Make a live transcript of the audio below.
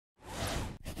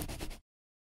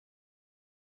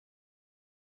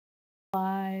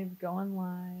Live, going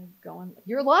live, going.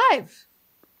 You're live.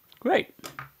 Great.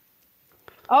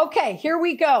 Okay, here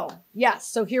we go. Yes,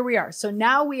 so here we are. So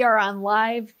now we are on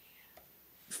live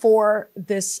for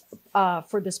this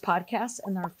podcast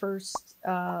and our first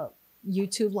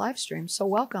YouTube live stream. So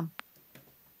welcome.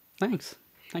 Thanks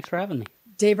for having me.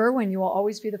 Dave Irwin, you will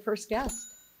always be the first guest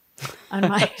on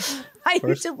my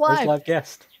YouTube live. First live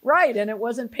guest. Right, and it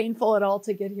wasn't painful at all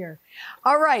to get here.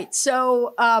 All right,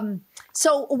 so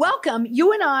welcome.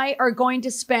 You and I are going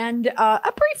to spend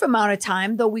a brief amount of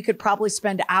time, though we could probably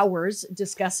spend hours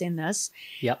discussing this.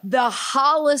 Yep. The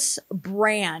Hollis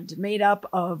brand, made up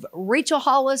of Rachel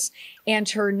Hollis and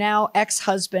her now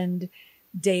ex-husband,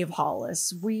 Dave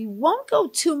Hollis. We won't go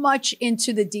too much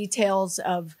into the details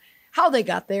of how they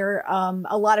got there.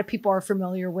 A lot of people are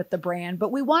familiar with the brand,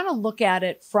 but we want to look at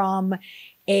it from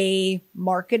a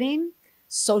marketing,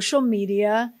 social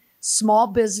media, small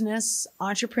business,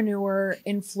 entrepreneur,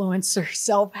 influencer,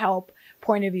 self-help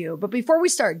point of view. But before we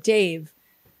start, Dave,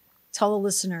 tell the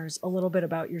listeners a little bit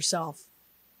about yourself.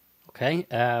 Okay.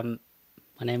 My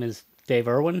name is Dave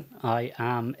Irwin. I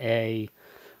am a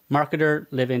marketer,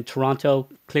 live in Toronto.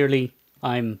 Clearly,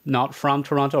 I'm not from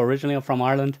Toronto originally. I'm from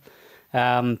Ireland.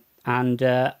 And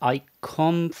I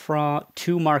come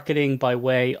to marketing by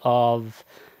way of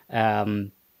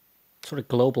sort of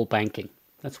global banking.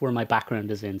 That's where my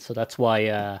background is in. So that's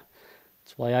why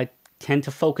I tend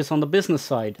to focus on the business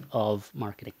side of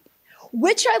marketing.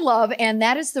 Which I love, and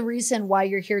that is the reason why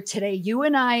you're here today. You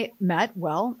and I met,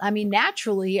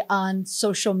 naturally on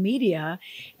social media.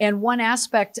 And one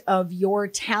aspect of your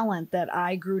talent that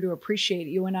I grew to appreciate,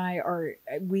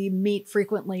 we meet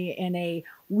frequently in a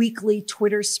weekly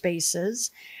Twitter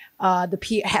Spaces, the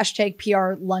hashtag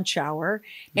PR lunch hour.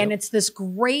 Yep. And it's this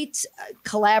great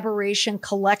collaboration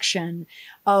collection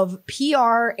of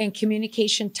PR and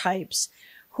communication types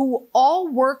who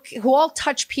all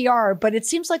touch PR, but it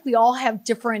seems like we all have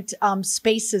different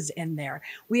spaces in there.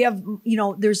 We have,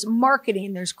 there's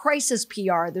marketing, there's crisis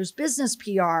PR, there's business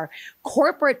PR,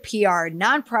 corporate PR,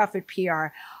 nonprofit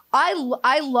PR.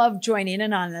 I love joining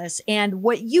in on this. And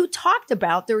what you talked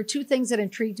about, there were two things that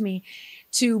intrigued me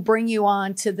to bring you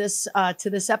on to this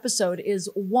episode is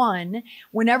one,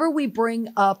 whenever we bring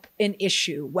up an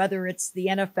issue, whether it's the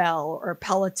NFL or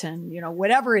Peloton,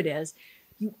 whatever it is,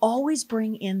 you always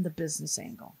bring in the business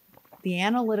angle, the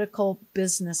analytical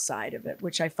business side of it,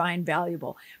 which I find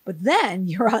valuable. But then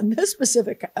you're on this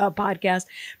specific podcast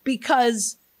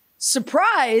because,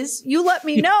 surprise, you let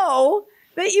me know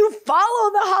that you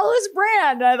follow the Hollis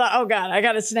brand. I thought, oh God, I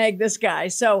got to snag this guy.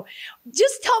 So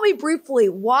just tell me briefly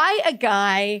why a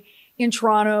guy in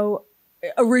Toronto,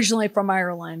 originally from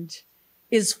Ireland,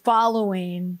 is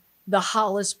following the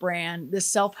Hollis brand, the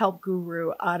self-help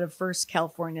guru out of first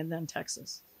California and then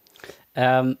Texas?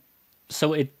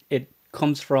 So it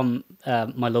comes from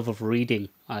my love of reading.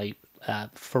 I'm a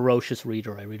ferocious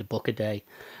reader. I read a book a day.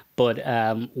 But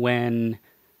when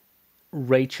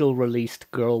Rachel released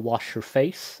Girl Wash Your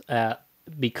Face,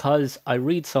 because I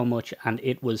read so much and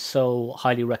it was so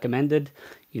highly recommended,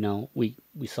 we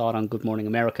saw it on Good Morning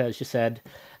America, as you said.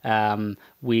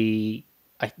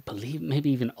 I believe maybe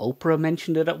even Oprah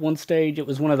mentioned it at one stage. It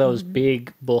was one of those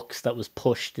big books that was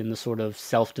pushed in the sort of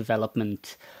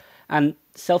self-development. And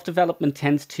self-development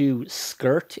tends to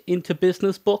skirt into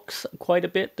business books quite a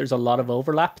bit. There's a lot of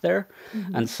overlap there.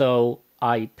 Mm-hmm. And so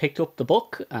I picked up the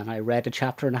book and I read a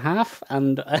chapter and a half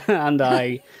and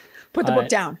I put the book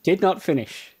down. Did not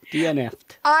finish.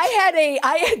 DNF'd. I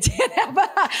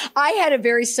had a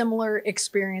very similar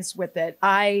experience with it.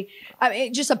 I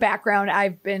mean, just a background.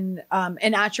 I've been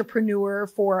an entrepreneur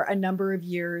for a number of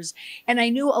years, and I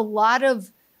knew a lot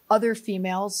of other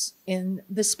females in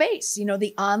the space,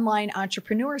 the online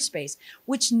entrepreneur space,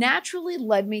 which naturally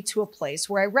led me to a place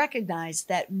where I recognized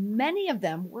that many of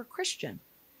them were Christian.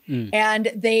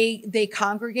 And they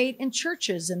congregate in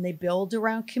churches and they build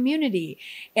around community.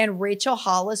 And Rachel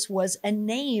Hollis was a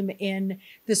name in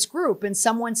this group. And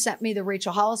someone sent me the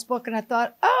Rachel Hollis book and I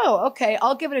thought, oh, okay,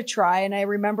 I'll give it a try. And I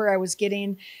remember I was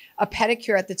getting a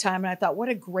pedicure at the time. And I thought, what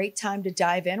a great time to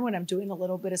dive in when I'm doing a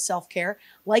little bit of self-care.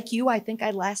 Like you, I think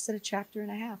I lasted a chapter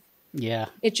and a half. Yeah.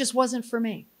 It just wasn't for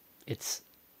me. There's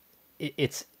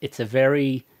a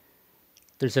very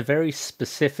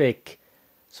specific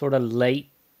sort of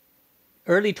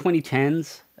early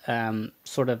 2010s,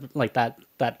 sort of like that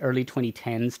early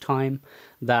 2010s time,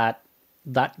 that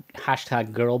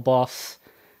hashtag girl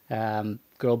bossing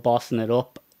it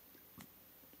up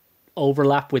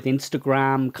overlap with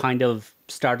Instagram kind of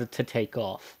started to take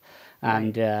off.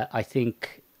 And I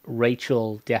think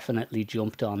Rachel definitely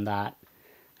jumped on that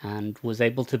and was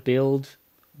able to build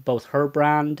both her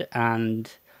brand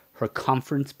and her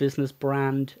conference business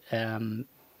brand,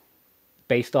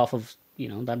 based off of, you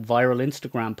know, that viral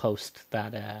Instagram post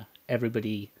that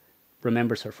everybody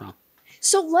remembers her from.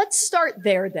 So let's start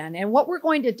there then. And what we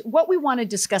want to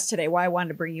discuss today, why I wanted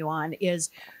to bring you on, is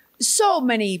so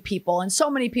many people on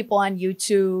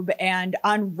YouTube and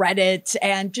on Reddit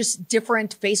and just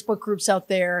different Facebook groups out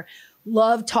there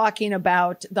love talking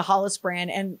about the Hollis brand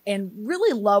and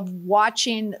really love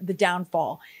watching the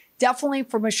downfall. Definitely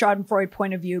from a Schadenfreude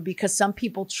point of view, because some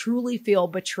people truly feel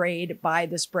betrayed by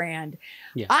this brand.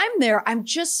 Yeah. I'm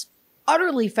just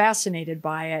utterly fascinated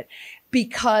by it,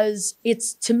 because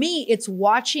to me, it's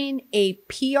watching a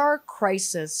PR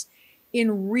crisis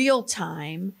in real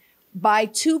time by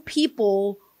two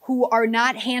people who are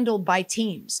not handled by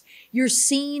teams. You're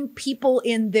seeing people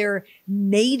in their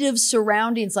native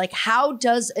surroundings. Like, how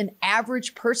does an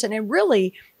average person, and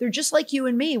really, they're just like you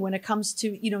and me when it comes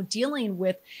to, you know, dealing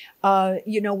with,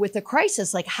 with a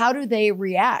crisis, like how do they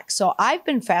react? So I've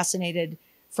been fascinated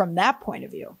from that point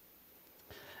of view.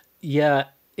 Yeah,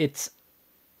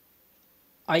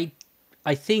 I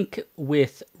think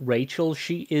with Rachel,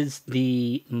 she is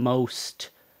the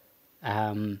most,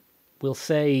 we'll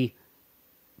say,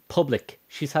 public.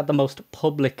 She's had the most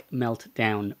public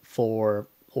meltdown or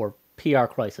PR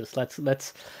crisis.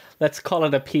 Let's call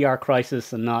it a PR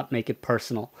crisis and not make it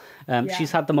personal.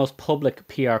 She's had the most public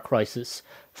PR crisis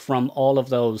from all of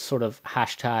those sort of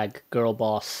hashtag girl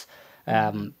boss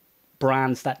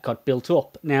brands that got built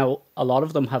up. Now, a lot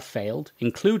of them have failed,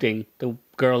 including the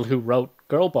girl who wrote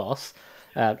Girl Boss.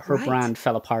 Her brand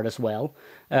fell apart as well.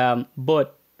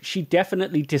 But she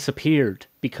definitely disappeared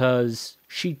because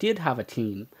she did have a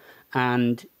team,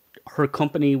 and her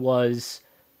company was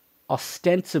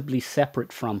ostensibly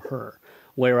separate from her.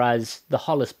 Whereas the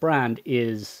Hollis brand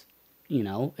is, you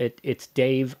know, it's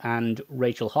Dave and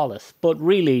Rachel Hollis, but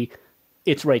really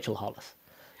it's Rachel Hollis.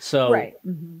 So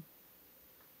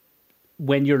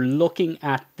when you're looking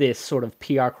at this sort of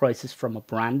PR crisis from a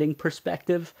branding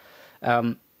perspective,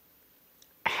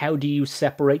 how do you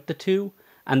separate the two?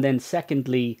 And then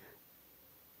secondly,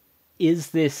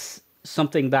 is this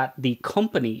something that the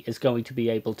company is going to be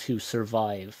able to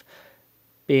survive,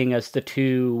 being as the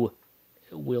two,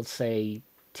 we'll say,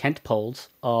 tent poles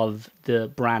of the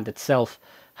brand itself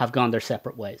have gone their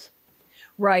separate ways?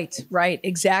 Right,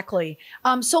 exactly.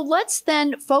 So let's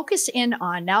then focus in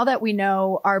on, now that we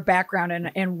know our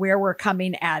background and where we're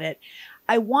coming at it,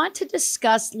 I want to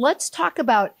discuss, let's talk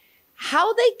about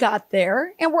how they got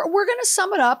there. And we're going to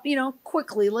sum it up, you know,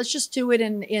 quickly. Let's just do it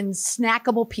in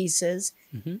snackable pieces.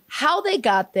 How they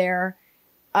got there,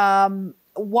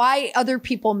 why other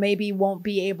people maybe won't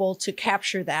be able to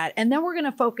capture that. And then we're going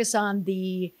to focus on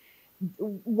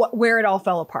where it all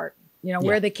fell apart. You know,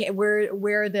 where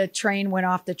the train went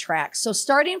off the tracks. So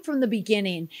starting from the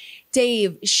beginning,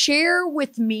 Dave, share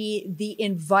with me the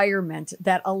environment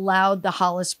that allowed the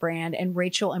Hollis brand and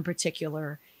Rachel in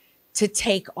particular to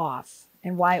take off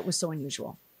and why it was so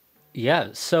unusual. Yeah,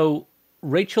 so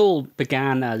Rachel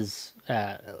began as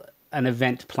an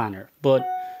event planner, but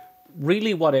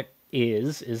really what it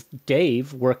is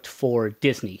Dave worked for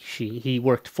Disney. He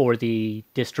worked for the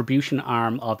distribution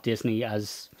arm of Disney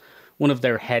as one of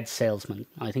their head salesmen.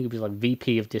 I think it was like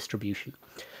VP of distribution.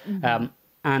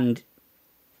 And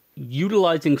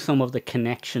utilizing some of the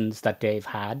connections that Dave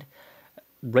had,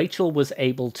 Rachel was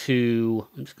able to,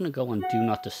 I'm just going to go on Do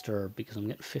Not Disturb because I'm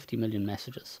getting 50 million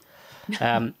messages.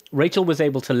 Rachel was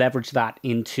able to leverage that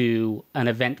into an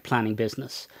event planning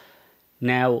business.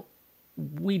 Now,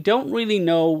 we don't really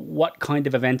know what kind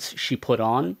of events she put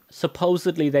on.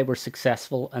 Supposedly they were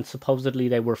successful, and supposedly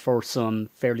they were for some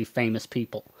fairly famous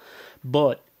people.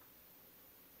 But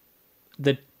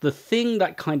the thing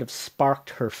that kind of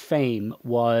sparked her fame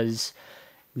was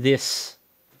this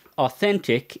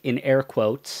authentic, in air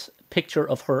quotes, picture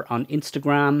of her on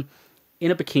Instagram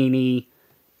in a bikini.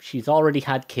 She's already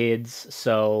had kids,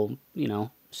 so, you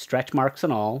know, stretch marks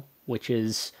and all, which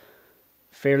is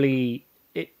fairly...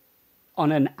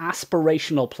 on an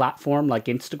aspirational platform like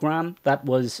Instagram, that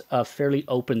was a fairly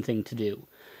open thing to do.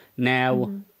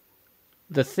 Now,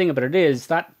 the thing about it is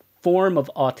that form of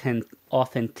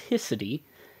authenticity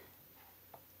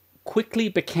quickly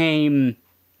became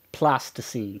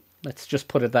plasticine. Let's just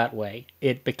put it that way.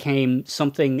 It became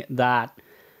something that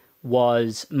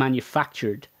was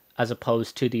manufactured as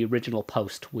opposed to the original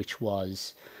post, which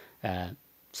was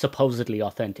supposedly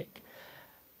authentic.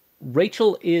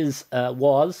 Rachel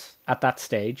was, at that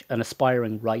stage, an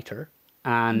aspiring writer,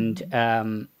 and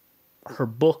her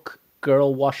book,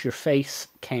 Girl, Wash Your Face,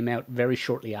 came out very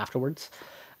shortly afterwards,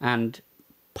 and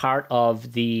part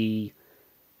of the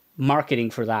marketing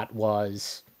for that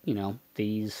was, you know,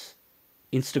 these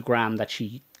Instagram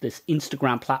this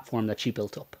Instagram platform that she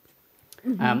built up.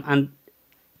 And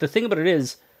the thing about it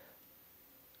is,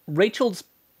 Rachel's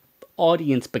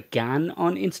audience began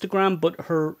on Instagram, but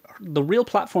the real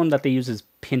platform that they use is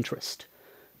Pinterest.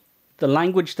 The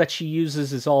language that she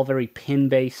uses is all very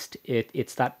pin-based.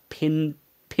 It's that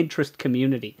Pinterest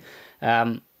community.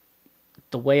 The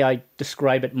way I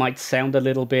describe it might sound a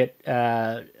little bit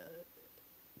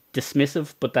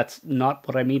dismissive, but that's not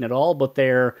what I mean at all. But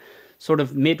they're sort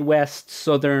of Midwest,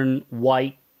 Southern,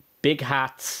 white, big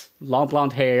hats, long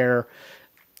blonde hair.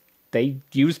 They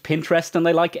use Pinterest and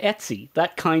they like Etsy.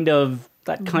 That kind of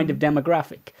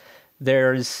demographic.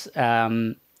 There's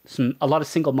a lot of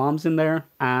single moms in there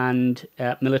and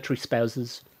military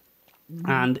spouses,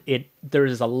 and there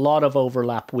is a lot of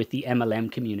overlap with the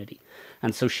MLM community,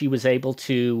 and so she was able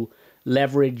to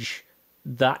leverage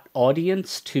that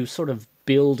audience to sort of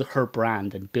build her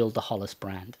brand and build the Hollis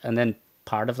brand. And then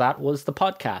part of that was the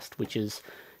podcast, which is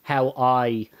how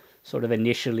I sort of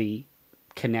initially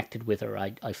connected with her.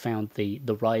 I found the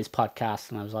Rise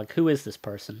podcast and I was like, who is this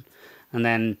person? And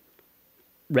then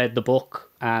read the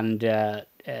book and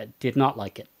did not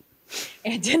like it.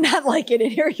 And did not like it.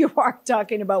 And here you are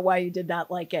talking about why you did not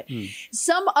like it.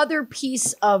 Some other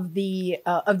piece of the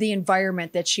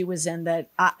environment that she was in that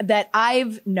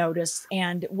I've noticed,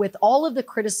 and with all of the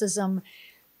criticism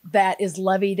that is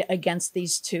levied against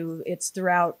these two, it's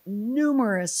throughout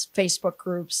numerous Facebook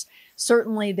groups.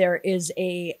 Certainly there is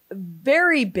a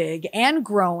very big and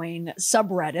growing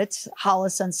subreddit,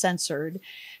 Hollis Uncensored,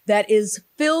 that is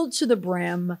filled to the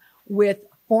brim with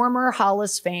former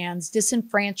Hollis fans,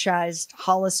 disenfranchised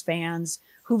Hollis fans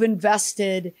who've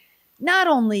invested not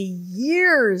only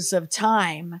years of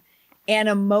time and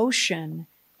emotion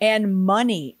and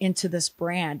money into this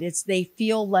brand. They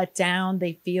feel let down,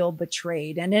 they feel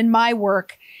betrayed. And in my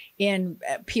work, in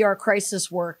PR crisis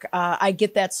work, I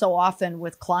get that so often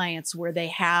with clients where they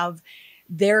have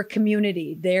their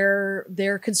community,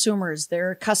 their consumers,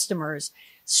 their customers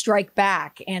strike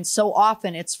back. And so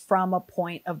often it's from a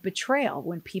point of betrayal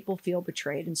when people feel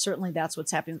betrayed. And certainly that's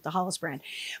what's happening with the Hollis brand.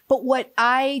 But what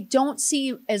I don't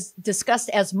see as discussed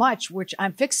as much, which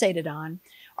I'm fixated on,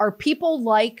 are people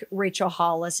like Rachel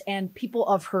Hollis and people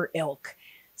of her ilk.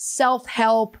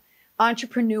 Self-help,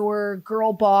 entrepreneur,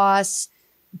 girl boss,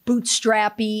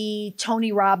 bootstrappy,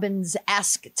 Tony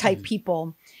Robbins-esque type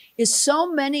people, is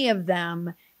so many of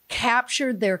them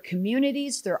captured their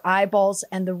communities, their eyeballs,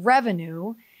 and the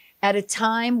revenue at a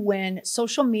time when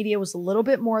social media was a little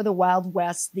bit more the Wild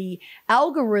West. The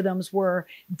algorithms were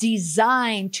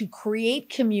designed to create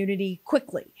community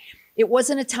quickly. It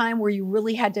wasn't a time where you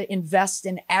really had to invest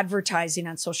in advertising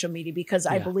on social media, because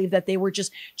I believe that they were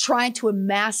just trying to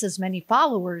amass as many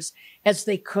followers as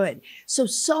they could.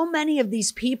 So many of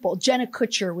these people, Jenna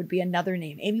Kutcher would be another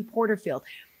name, Amy Porterfield,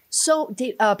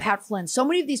 Pat Flynn, so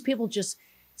many of these people just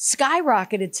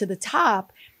skyrocketed to the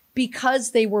top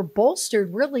because they were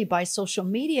bolstered really by social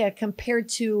media, compared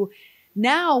to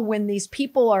now when these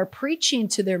people are preaching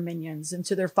to their minions and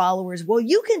to their followers, well,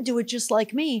 you can do it just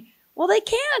like me. Well, they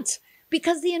can't,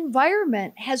 because the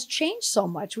environment has changed so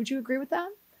much. Would you agree with that?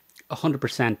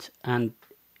 100%. And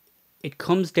it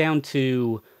comes down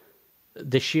to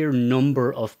the sheer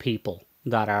number of people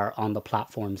that are on the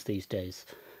platforms these days.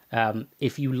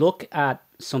 If you look at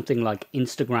something like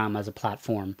Instagram as a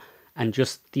platform and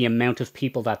just the amount of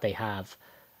people that they have,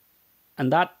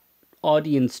 and that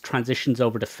audience transitions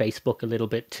over to Facebook a little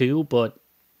bit too, but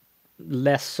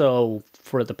less so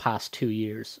for the past 2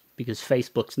 years, because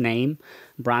Facebook's name,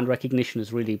 brand recognition,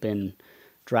 has really been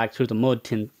dragged through the mud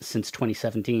since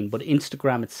 2017. But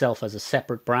Instagram itself as a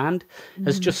separate brand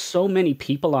has just so many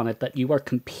people on it that you are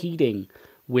competing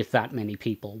with that many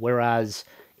people. Whereas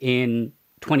in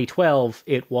 2012,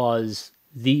 it was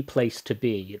the place to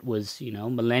be. It was,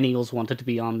 millennials wanted to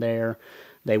be on there.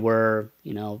 They were,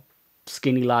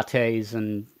 skinny lattes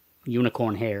and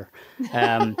unicorn hair.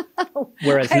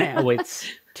 Whereas now it's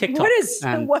TikTok.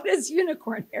 What is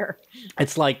unicorn hair?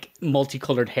 It's like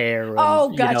multicolored hair.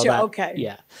 And, gotcha. Okay.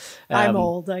 Yeah. I'm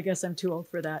old. I guess I'm too old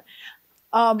for that.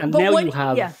 And now you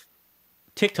have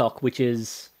TikTok, which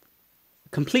is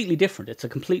completely different. It's a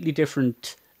completely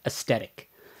different aesthetic.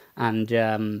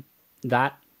 And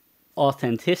that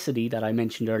authenticity that I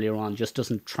mentioned earlier on just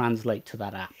doesn't translate to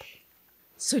that app.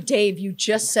 So Dave, you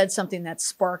just said something that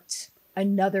sparked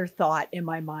another thought in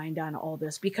my mind on all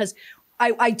this, because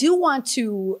I do want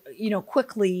to,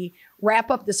 quickly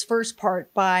wrap up this first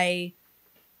part by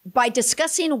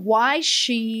discussing why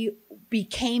she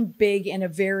became big in a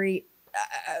very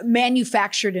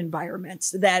manufactured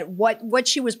environment, that what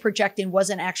she was projecting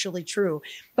wasn't actually true.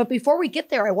 But before we get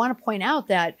there, I want to point out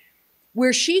that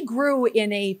where she grew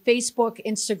in a Facebook,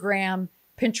 Instagram,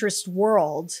 Pinterest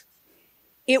world,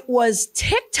 it was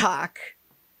TikTok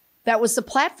that was the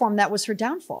platform that was her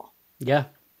downfall. Yeah.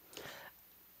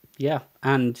 Yeah.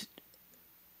 And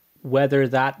whether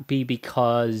that be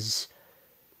because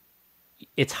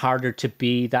it's harder to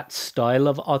be that style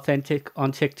of authentic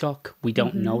on TikTok, we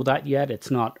don't know that yet. It's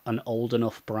not an old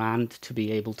enough brand to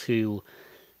be able to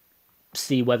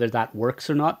see whether that works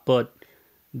or not. But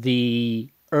the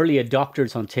early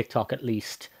adopters on TikTok, at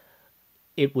least,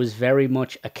 it was very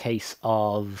much a case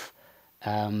of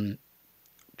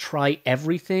try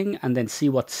everything and then see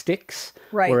what sticks.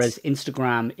 Right. Whereas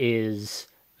Instagram is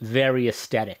very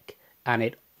aesthetic,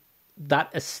 and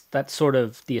that sort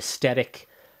of the aesthetic,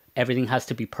 everything has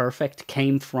to be perfect,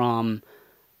 came from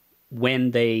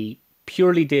when they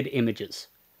purely did images.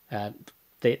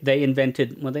 They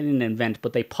invented, well, they didn't invent,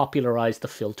 but they popularized the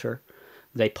filter.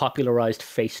 They popularized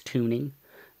face tuning.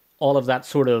 All of that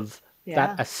sort of,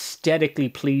 that aesthetically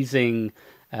pleasing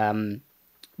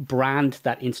brand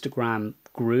that Instagram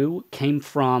grew came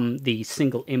from the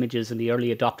single images and the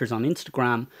early adopters on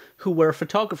Instagram who were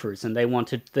photographers, and they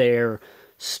wanted their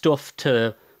stuff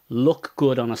to look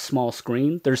good on a small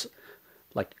screen. There's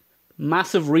like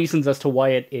massive reasons as to why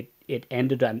it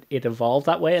ended and it evolved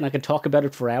that way, and I could talk about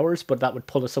it for hours, but that would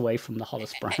pull us away from the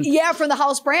Hollis brand. Yeah, from the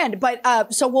Hollis brand.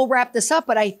 But so we'll wrap this up.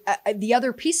 But the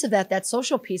other piece of that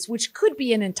social piece, which could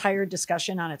be an entire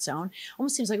discussion on its own,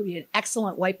 almost seems like it would be an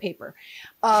excellent white paper,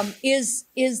 is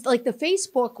like the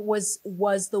Facebook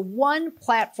was the one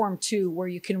platform too where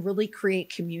you can really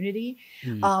create community.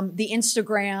 The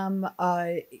Instagram,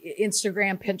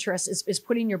 Pinterest is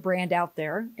putting your brand out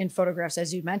there in photographs,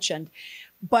 as you mentioned.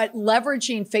 But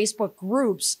leveraging Facebook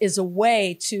groups is a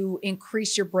way to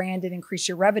increase your brand and increase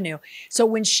your revenue. So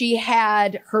when she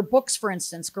had her books, for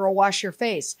instance, Girl Wash Your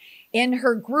Face, in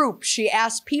her group, she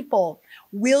asked people,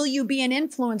 will you be an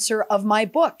influencer of my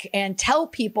book and tell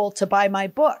people to buy my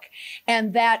book?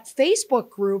 And that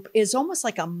Facebook group is almost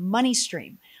like a money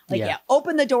stream. Like, yeah,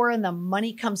 open the door and the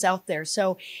money comes out there.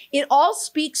 So it all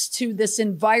speaks to this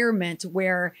environment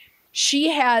where she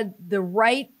had the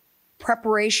right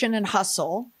preparation and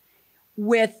hustle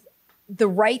with the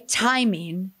right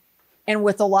timing and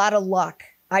with a lot of luck,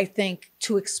 I think,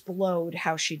 to explode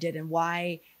how she did and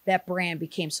why that brand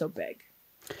became so big.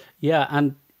 Yeah,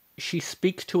 and she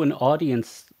speaks to an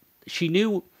audience. She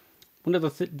knew one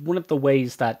of the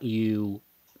ways that you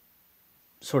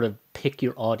sort of pick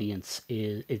your audience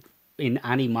is in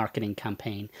any marketing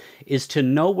campaign is to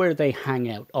know where they hang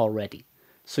out already.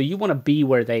 So you want to be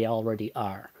where they already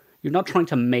are. You're not trying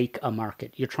to make a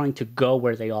market. You're trying to go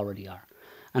where they already are.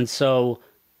 And so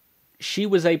she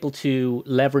was able to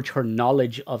leverage her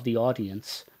knowledge of the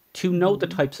audience to know the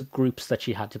types of groups that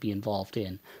she had to be involved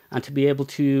in and to be able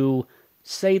to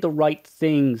say the right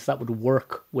things that would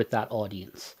work with that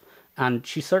audience. And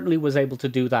she certainly was able to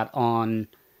do that on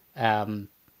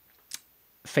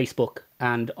Facebook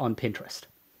and on Pinterest.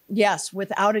 Yes,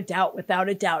 without a doubt, without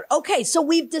a doubt. Okay, so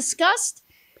we've discussed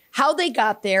how they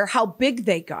got there, how big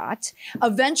they got.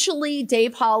 Eventually,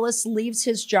 Dave Hollis leaves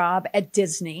his job at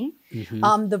Disney,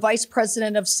 the vice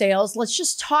president of sales. Let's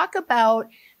just talk about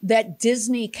that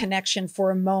Disney connection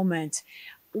for a moment.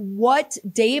 What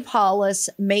Dave Hollis,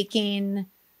 making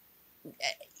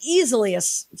easily a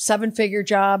seven-figure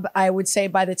job, I would say,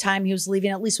 by the time he was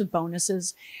leaving, at least with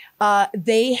bonuses,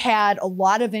 they had a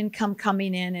lot of income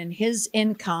coming in, and his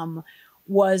income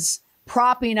was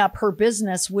propping up her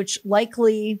business, which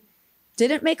likely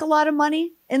didn't make a lot of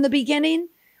money in the beginning,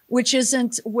 which you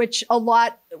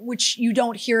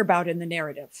don't hear about in the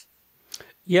narrative.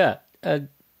 Yeah.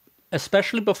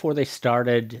 Especially before they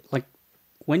started, like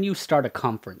when you start a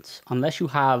conference, unless you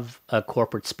have a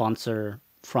corporate sponsor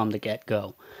from the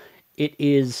get-go, it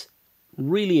is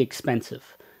really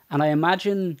expensive. And I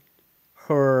imagine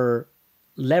her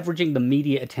leveraging the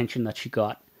media attention that she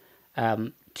got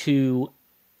to,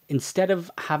 instead of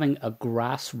having a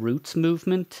grassroots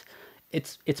movement,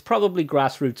 it's probably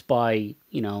grassroots by,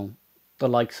 the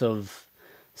likes of,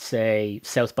 say,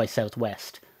 South by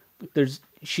Southwest.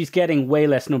 She's getting way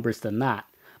less numbers than that,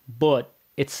 but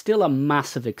it's still a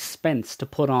massive expense to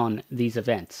put on these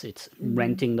events. It's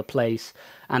renting the place.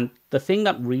 And the thing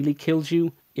that really kills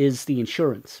you is the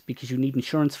insurance, because you need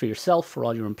insurance for yourself, for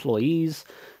all your employees,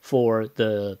 for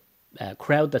the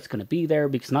crowd that's going to be there,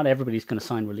 because not everybody's going to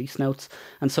sign release notes.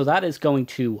 And so that is going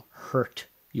to hurt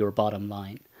your bottom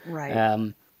line.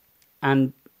 Right.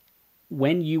 And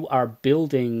when you are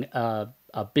building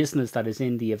a business that is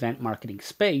in the event marketing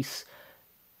space,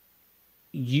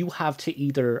 you have to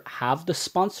either have the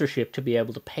sponsorship to be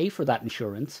able to pay for that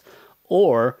insurance,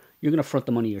 or you're going to front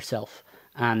the money yourself.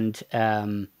 And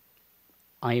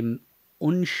I'm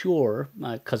unsure,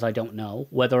 because I don't know,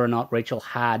 whether or not Rachel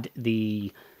had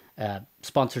the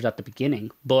sponsors at the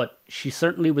beginning, but she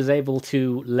certainly was able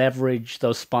to leverage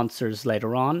those sponsors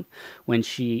later on when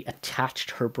she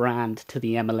attached her brand to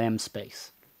the MLM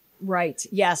space. Right.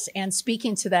 Yes. And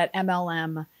speaking to that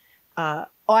MLM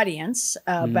audience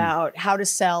about how to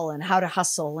sell and how to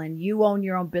hustle, and you own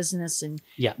your own business, and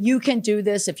you can do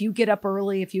this. If you get up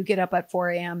early, if you get up at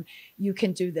 4 a.m., you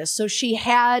can do this. So she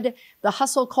had the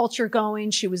hustle culture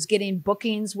going. She was getting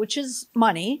bookings, which is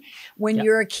money when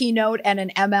you're a keynote at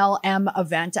an MLM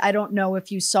event. I don't know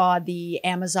if you saw the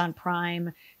Amazon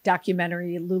Prime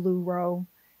documentary LuLaRoe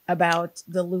about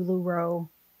the LuLaRoe.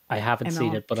 I haven't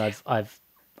seen it, but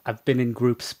I've been in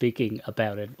groups speaking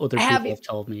about it. Other people have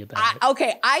told me about it.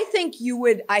 Okay, I think you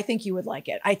would like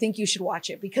it. I think you should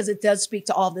watch it because it does speak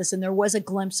to all this. And there was a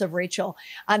glimpse of Rachel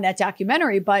on that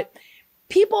documentary. But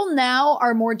people now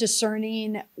are more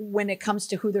discerning when it comes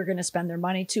to who they're going to spend their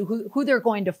money to, who they're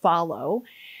going to follow.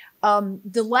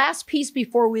 The last piece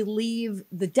before we leave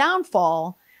the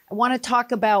downfall, I want to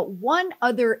talk about one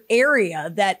other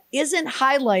area that isn't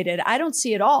highlighted. I don't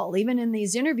see it all, even in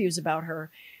these interviews about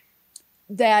her.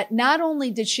 That not only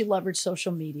did she leverage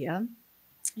social media,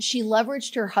 she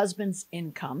leveraged her husband's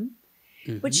income,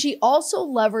 but she also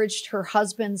leveraged her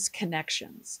husband's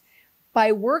connections.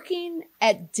 By working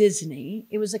at Disney,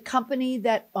 it was a company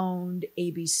that owned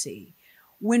ABC.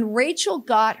 When Rachel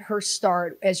got her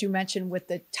start, as you mentioned, with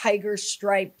the tiger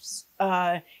stripes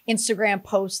Instagram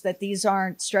post that these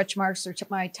aren't stretch marks, they're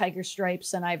my tiger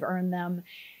stripes and I've earned them.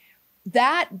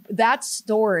 That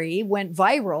story went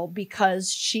viral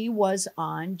because she was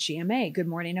on GMA, Good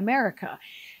Morning America.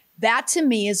 That to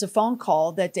me is a phone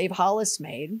call that Dave Hollis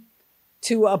made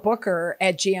to a booker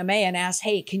at GMA and asked,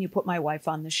 hey, can you put my wife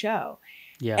on the show?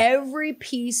 Yeah. Every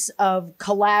piece of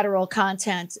collateral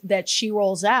content that she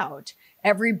rolls out,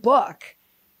 every book,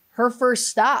 her first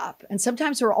stop, and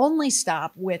sometimes her only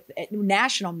stop with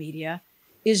national media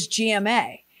is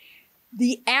GMA.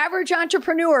 The average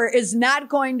entrepreneur is not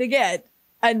going to get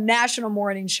a national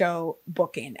morning show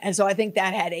booking. And so I think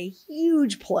that had a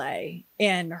huge play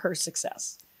in her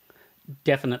success.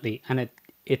 Definitely. And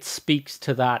it speaks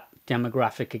to that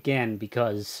demographic again,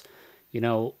 because, you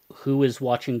know, who is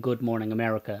watching Good Morning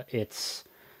America? It's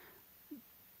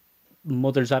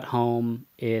mothers at home.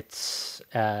 It's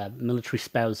military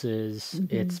spouses.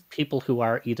 It's people who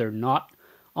are either not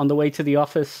on the way to the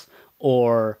office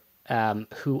or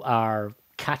who are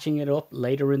catching it up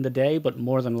later in the day, but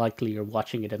more than likely you're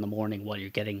watching it in the morning while you're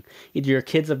getting, either your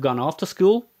kids have gone off to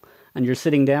school and you're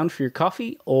sitting down for your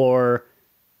coffee, or,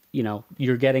 you know,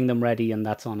 you're getting them ready and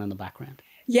that's on in the background.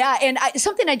 Yeah. And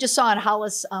something I just saw on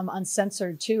Hollis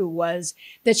Uncensored too was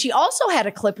that she also had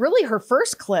a clip, really her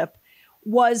first clip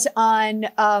was on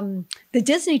the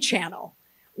Disney Channel.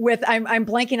 I'm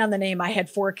blanking on the name. I had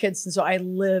 4 kids, and so I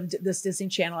lived this Disney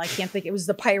Channel. I can't think. It was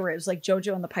the pirate. It was like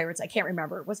JoJo and the Pirates. I can't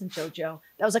remember. It wasn't JoJo.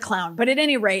 That was a clown. But at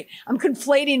any rate, I'm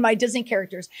conflating my Disney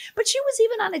characters. But she was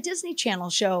even on a Disney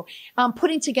Channel show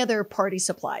putting together party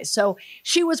supplies. So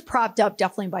she was propped up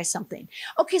definitely by something.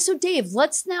 Okay, so Dave,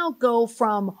 let's now go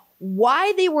from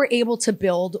why they were able to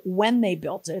build when they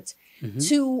built it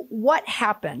to what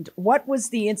happened. What was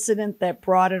the incident that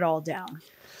brought it all down?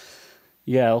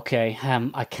 Yeah, okay.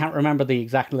 I can't remember the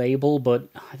exact label, but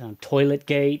I don't know, Toilet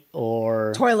Gate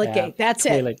or... Toilet Gate, that's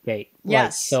Toilet it. Toilet Gate. Yes.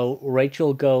 Right. So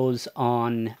Rachel goes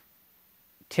on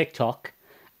TikTok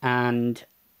and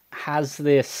has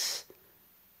this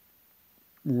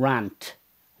rant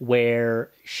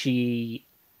where she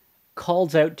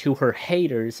calls out to her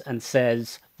haters and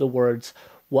says the words,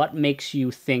 "What makes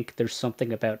you think there's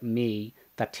something about me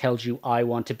that tells you I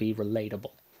want to be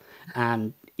relatable?"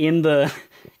 And in the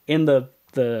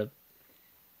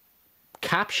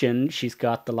caption, she's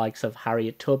got the likes of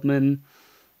Harriet Tubman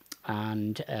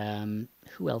and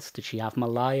who else did she have?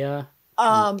 Malaya.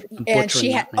 And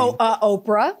she had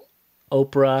Oprah.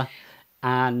 Oprah,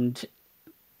 and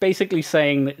basically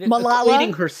saying Malala,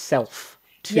 equating herself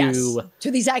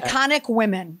to these iconic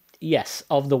women. Yes,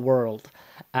 of the world.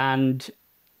 And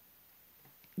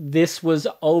this was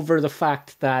over the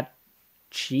fact that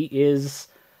she is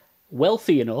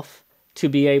wealthy enough to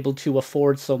be able to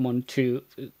afford someone to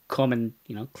come and,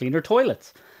 you know, clean her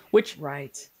toilets, which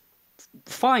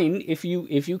fine. If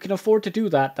you can afford to do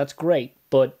that, that's great.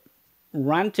 But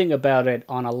ranting about it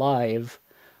on a live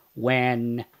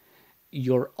when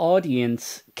your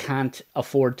audience can't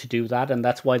afford to do that, and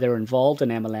that's why they're involved in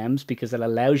MLMs, because it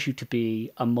allows you to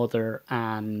be a mother,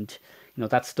 and you know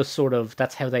that's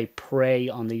how they prey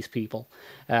on these people.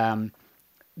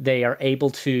 They are able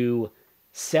to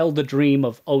sell the dream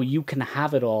of, oh, you can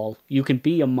have it all. You can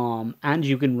be a mom and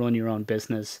you can run your own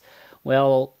business.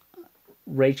 Well,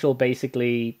 Rachel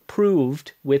basically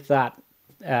proved with that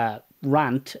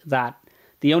rant that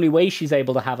the only way she's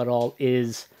able to have it all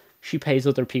is she pays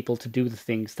other people to do the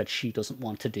things that she doesn't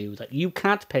want to do, that you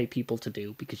can't pay people to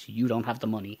do because you don't have the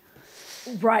money.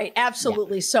 Right.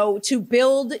 Absolutely. Yeah. So to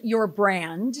build your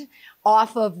brand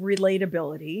off of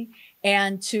relatability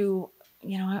and to,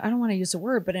 you know, I don't want to use the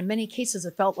word, but in many cases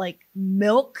it felt like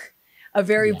milk a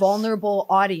very vulnerable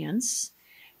audience.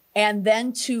 And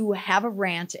then to have a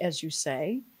rant, as you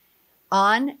say,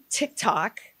 on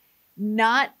TikTok,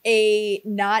 not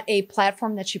a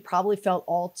platform that she probably felt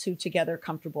all too together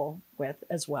comfortable with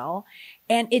as well.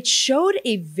 And it showed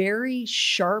a very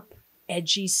sharp,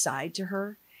 edgy side to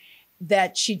her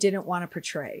that she didn't want to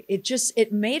portray.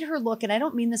 It made her look, and I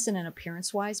don't mean this in an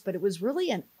appearance wise, but it was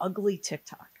really an ugly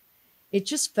TikTok. It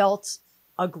just felt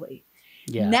ugly.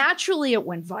 Yeah. Naturally, it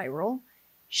went viral.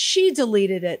 She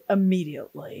deleted it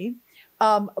immediately.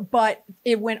 But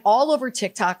it went all over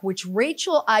TikTok, which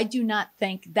Rachel, I do not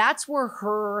think that's where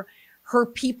her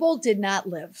people did not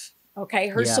live. Okay.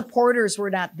 Her supporters were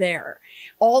not there.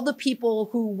 All the people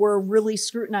who were really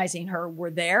scrutinizing her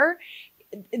were there.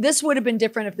 This would have been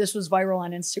different if this was viral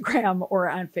on Instagram or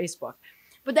on Facebook.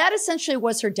 But that essentially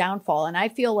was her downfall. And I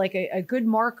feel like a good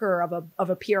marker of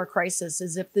a PR crisis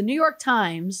is if the New York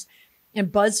Times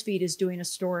and BuzzFeed is doing a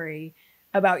story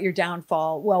about your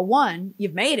downfall. Well, one,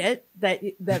 you've made it,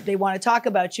 that they want to talk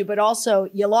about you, but also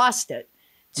you lost it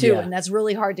too. Yeah. And that's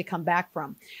really hard to come back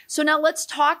from. So now let's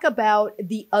talk about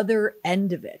the other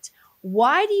end of it.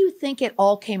 Why do you think it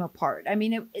all came apart? I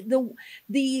mean,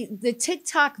 the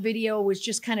TikTok video was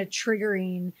just kind of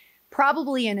triggering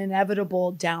probably an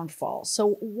inevitable downfall.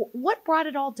 So what brought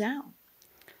it all down?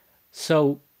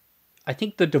 So I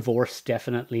think the divorce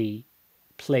definitely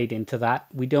played into that.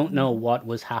 We don't know what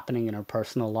was happening in her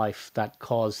personal life that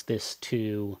caused this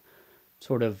to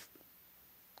sort of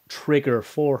trigger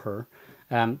for her.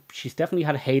 She's definitely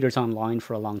had haters online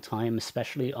for a long time,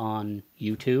 especially on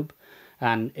YouTube.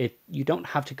 And you don't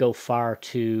have to go far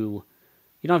you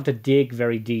don't have to dig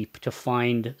very deep to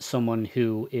find someone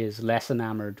who is less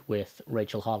enamored with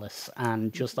Rachel Hollis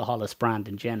and just the Hollis brand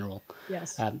in general.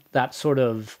 Yes.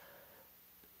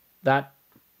 That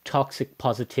toxic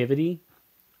positivity,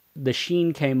 the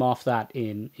sheen came off that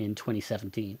in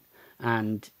 2017,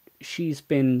 and she's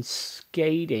been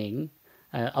skating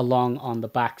along on the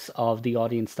backs of the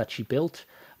audience that she built,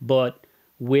 but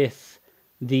with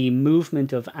the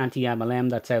movement of anti-MLM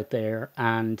that's out there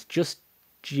and just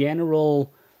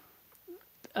general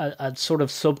a sort of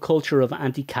subculture of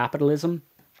anti-capitalism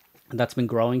that's been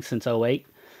growing since '08,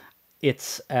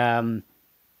 it's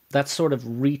that's sort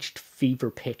of reached fever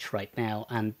pitch right now,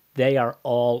 and they are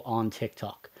all on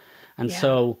TikTok. And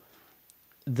so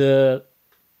the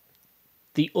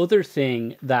other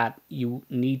thing that you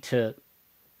need to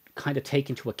kind of take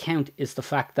into account is the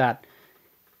fact that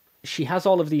she has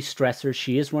all of these stressors.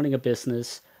 She is running a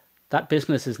business. That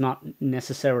business is not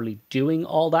necessarily doing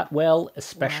all that well,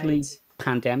 especially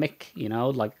pandemic, you know,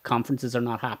 like conferences are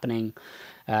not happening.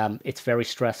 It's very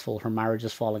stressful. Her marriage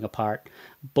is falling apart.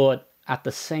 But at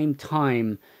the same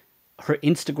time, her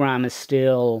Instagram is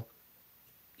still,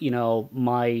 you know,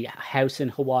 my house in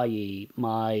Hawaii,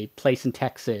 my place in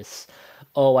Texas.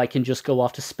 Oh, I can just go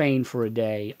off to Spain for a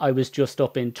day. I was just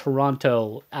up in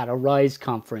Toronto at a Rise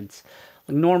conference.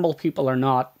 Like, normal people are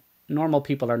not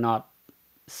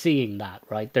seeing that,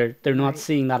 right? They're not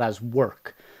seeing that as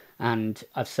work. And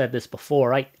I've said this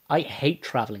before. I hate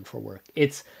traveling for work.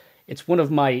 It's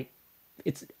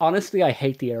honestly, I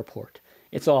hate the airport.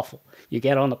 It's awful. You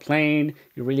get on the plane,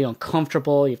 you're really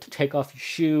uncomfortable, you have to take off your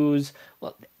shoes.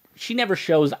 Well, she never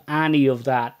shows any of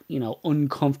that, you know,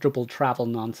 uncomfortable travel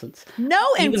nonsense. No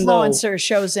influencer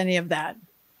shows any of that.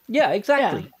 Yeah,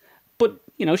 exactly. Yeah. But,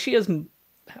 you know, does she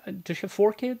have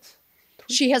 4 kids?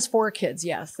 3? She has 4 kids,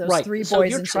 yes. Those 3 boys. So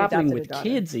if you're traveling with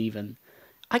kids even,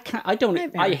 I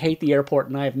hate the airport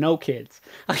and I have no kids.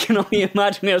 I can only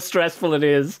imagine how stressful it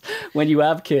is when you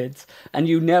have kids and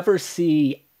you never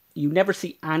see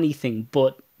anything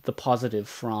but the positive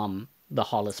from the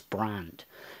Hollis brand.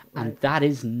 And that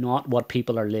is not what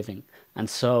people are living. And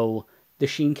so the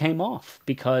sheen came off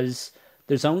because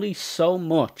there's only so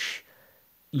much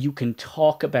you can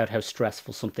talk about how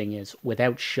stressful something is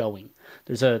without showing.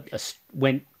 There's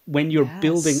when you're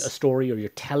building a story or you're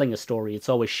telling a story, it's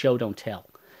always show, don't tell.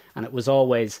 And it was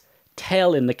always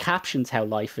tell in the captions how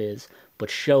life is, but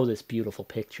show this beautiful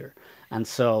picture. And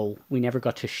so we never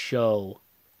got to show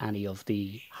any of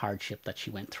the hardship that she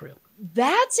went through.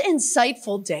 That's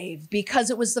insightful, Dave,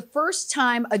 because it was the first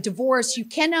time a divorce, you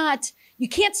can't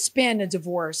spin a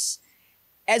divorce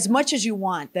as much as you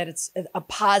want that it's a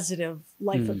positive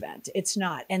life event. It's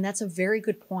not. And that's a very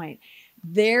good point.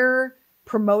 They're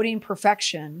promoting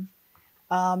perfection.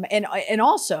 And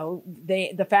also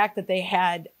the fact that they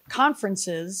had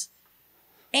conferences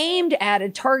aimed at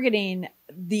and targeting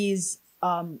these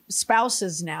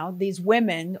spouses now, these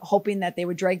women, hoping that they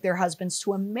would drag their husbands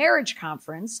to a marriage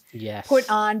conference put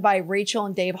on by Rachel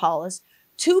and Dave Hollis,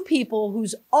 two people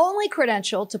whose only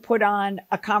credential to put on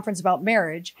a conference about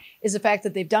marriage is the fact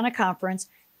that they've done a conference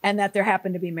and that they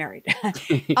happen to be married.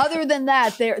 Other than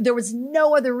that, there was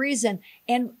no other reason.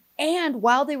 And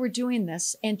while they were doing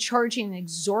this and charging an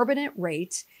exorbitant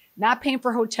rate, not paying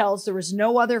for hotels, there was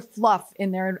no other fluff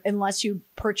in there unless you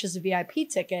purchase a VIP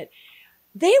ticket.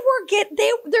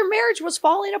 Their marriage was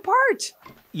falling apart.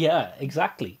 Yeah,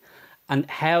 exactly. And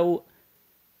how,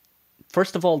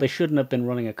 first of all, they shouldn't have been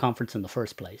running a conference in the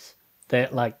first place.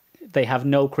 They have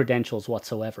no credentials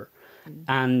whatsoever.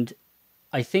 And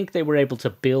I think they were able to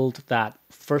build that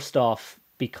first off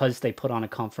because they put on a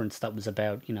conference that was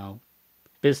about,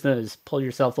 business, pull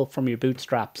yourself up from your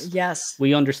bootstraps. Yes.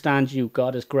 We understand you.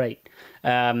 God is great.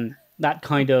 That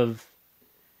kind of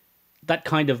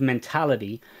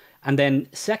mentality. And then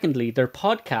secondly, their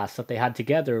podcast that they had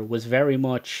together was very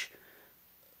much,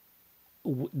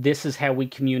 this is how we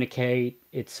communicate.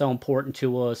 It's so important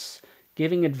to us,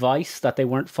 giving advice that they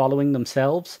weren't following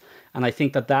themselves. And I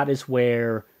think that is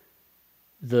where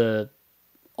the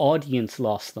audience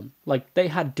lost them. Like, they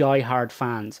had diehard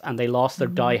fans and they lost their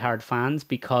diehard fans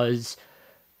because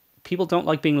people don't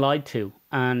like being lied to.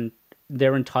 And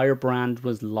their entire brand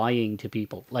was lying to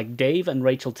people. Like, Dave and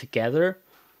Rachel together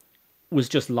was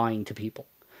just lying to people.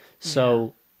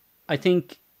 So I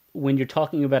think when you're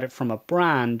talking about it from a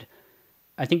brand,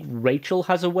 I think Rachel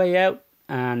has a way out,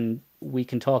 and we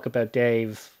can talk about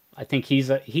Dave. I think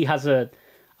he has a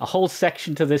whole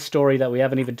section to this story that we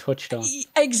haven't even touched on.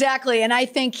 Exactly. And I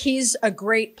think he's a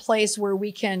great place where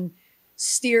we can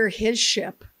steer his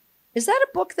ship. Is that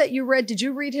a book that you read? Did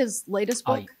you read his latest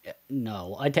book?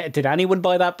 No. Did anyone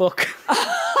buy that book?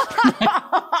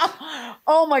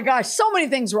 Oh my gosh, so many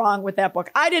things wrong with that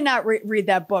book. I did not read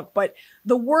that book, but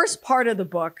the worst part of the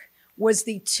book was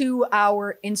the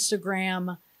 2-hour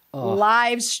Instagram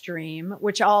live stream,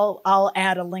 which I'll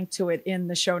add a link to it in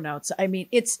the show notes. I mean,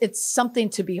 it's something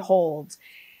to behold,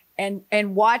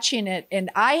 and watching it. And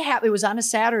it was on a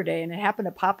Saturday, and it happened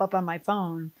to pop up on my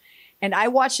phone. And I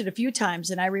watched it a few times,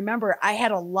 and I remember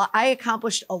I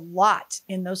accomplished a lot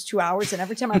in those 2 hours. And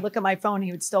every time I look at my phone,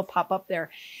 he would still pop up there.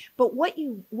 But what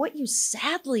you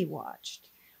sadly watched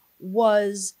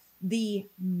was the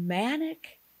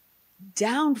manic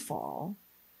downfall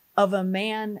of a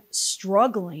man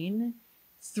struggling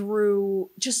through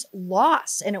just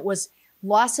loss. And it was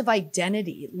loss of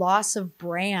identity, loss of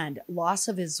brand, loss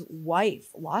of his wife,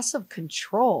 loss of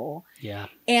control. Yeah.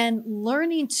 And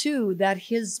learning too that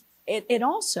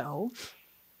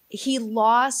he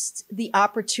lost the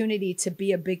opportunity to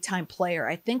be a big time player.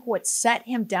 I think what set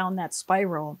him down that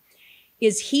spiral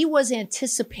is he was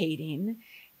anticipating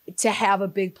to have a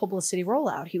big publicity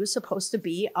rollout. He was supposed to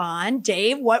be on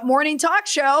Dave, what morning talk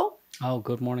show? Oh,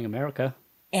 Good Morning America.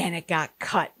 And it got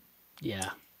cut.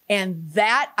 Yeah. And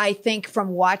that, I think, from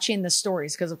watching the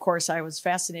stories, because of course I was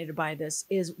fascinated by this,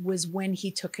 was when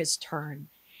he took his turn.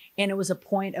 And it was a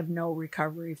point of no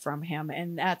recovery from him.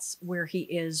 And that's where he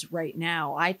is right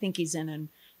now. I think he's in an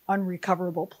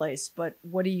unrecoverable place. But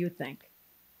what do you think?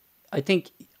 I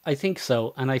think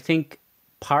so. And I think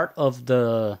part of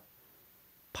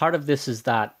this is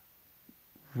that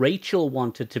Rachel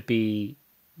wanted to be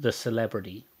the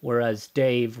celebrity, whereas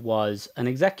Dave was an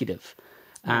executive.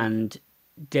 And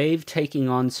Dave taking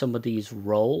on some of these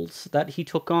roles that he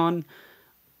took on,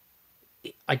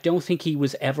 I don't think he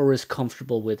was ever as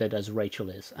comfortable with it as Rachel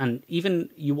is. And even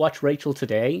you watch Rachel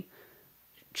today,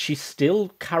 she's still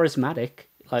charismatic.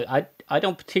 Like, I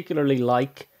don't particularly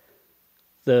like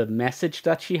the message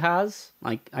that she has.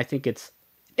 Like, I think it's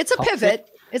a pivot.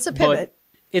 It's a pivot.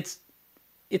 It's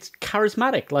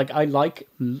charismatic. Like, I like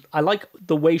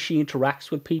the way she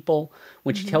interacts with people.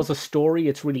 When she tells a story,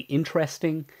 it's really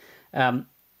interesting.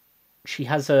 She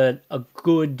has a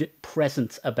good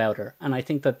presence about her. And I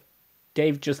think that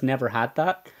Dave just never had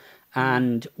that.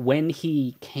 And when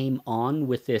he came on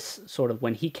with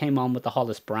when he came on with the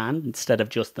Hollis brand instead of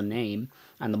just the name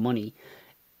and the money,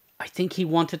 I think he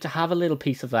wanted to have a little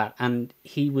piece of that. And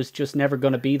he was just never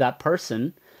going to be that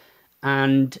person.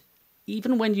 And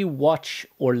even when you watch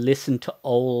or listen to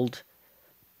old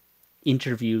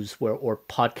interviews or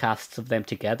podcasts of them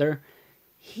together,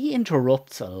 he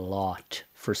interrupts a lot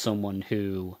for someone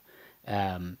who,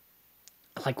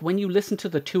 like when you listen to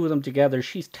the two of them together,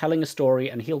 she's telling a story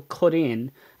and he'll cut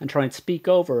in and try and speak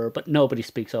over her, but nobody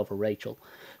speaks over Rachel.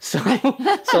 So,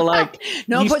 so like,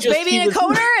 no one puts baby in a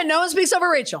corner and no one speaks over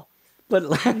Rachel.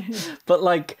 But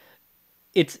like,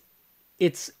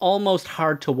 it's almost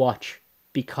hard to watch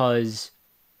because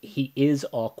he is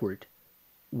awkward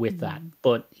with that.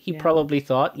 But he probably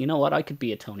thought, you know what, I could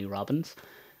be a Tony Robbins.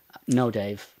 No,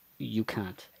 Dave, you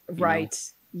can't. Right.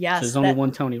 Yes. So there's only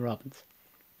one Tony Robbins.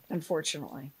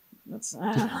 Unfortunately. That's how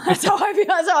I feel.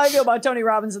 That's how I feel about Tony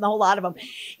Robbins and the whole lot of them.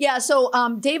 Yeah. So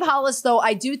Dave Hollis, though,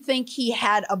 I do think he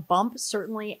had a bump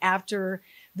certainly after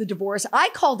the divorce. I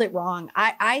called it wrong.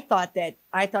 I thought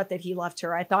that he left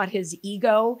her. I thought his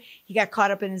ego, he got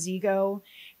caught up in his ego.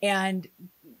 And,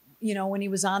 you know, when he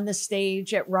was on the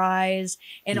stage at Rise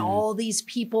and all these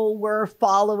people were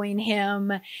following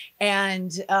him.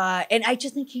 And I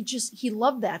just think he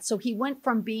loved that. So he went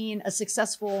from being a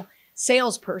successful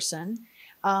salesperson.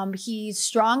 He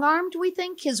strong-armed, we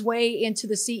think, his way into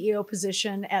the CEO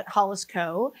position at Hollis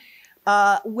Co.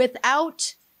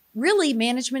 Without really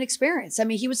management experience. I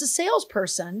mean, he was a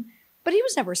salesperson, but he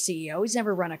was never a CEO. He's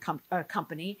never run a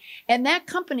company. And that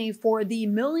company, for the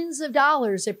millions of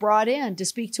dollars it brought in, to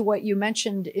speak to what you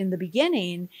mentioned in the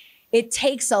beginning, it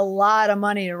takes a lot of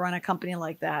money to run a company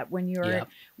like that. When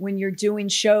you're doing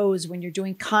shows, when you're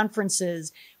doing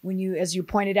conferences, when you, as you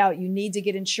pointed out, you need to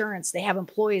get insurance. They have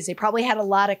employees. They probably had a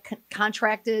lot of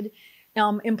contracted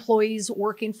employees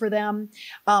working for them.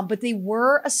 But they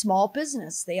were a small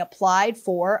business. They applied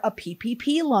for a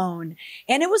PPP loan,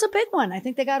 and it was a big one. I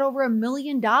think they got over $1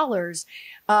 million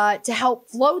to help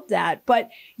float that. But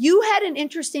you had an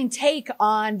interesting take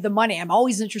on the money. I'm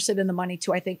always interested in the money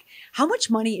too. I think how much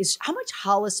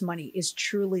Hollis money is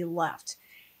truly left?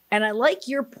 And I like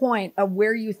your point of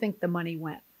where you think the money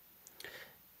went.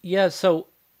 Yeah. So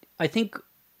I think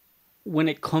when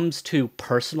it comes to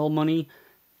personal money,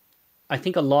 I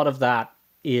think a lot of that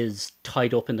is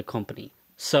tied up in the company.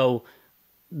 So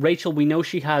Rachel, we know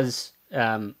she has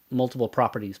multiple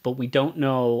properties, but we don't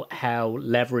know how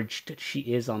leveraged she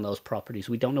is on those properties.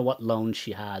 We don't know what loans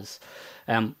she has.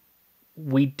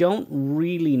 We don't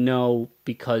really know,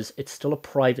 because it's still a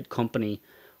private company,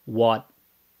 what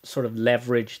sort of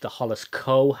leverage the Hollis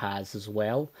Co. has as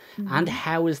well. And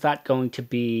how is that going to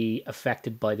be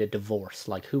affected by the divorce?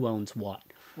 Like, who owns what?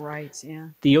 Right, yeah.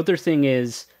 The other thing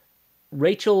is,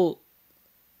 Rachel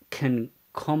can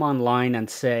come online and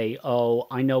say, oh,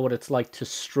 I know what it's like to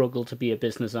struggle to be a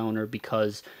business owner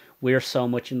because we're so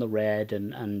much in the red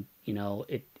and you know,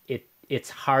 it's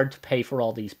hard to pay for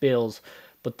all these bills.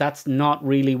 But that's not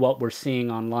really what we're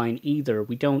seeing online either.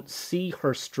 We don't see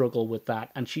her struggle with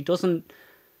that. And she doesn't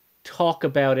talk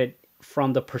about it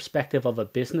from the perspective of a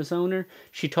business owner.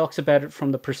 She talks about it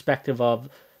from the perspective of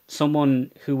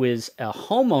someone who is a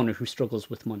homeowner who struggles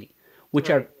with money,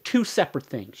 which are two separate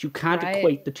things. You can't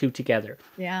equate the two together.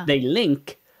 Yeah. They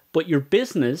link, but your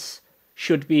business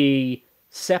should be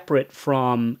separate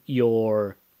from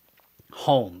your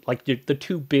home. Like the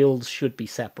two bills should be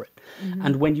separate.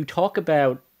 And when you talk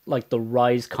about like the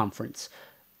Rise conference,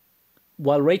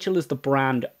 while Rachel is the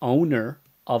brand owner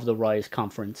of the Rise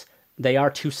conference, they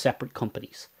are two separate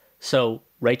companies. So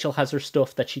Rachel has her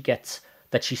stuff that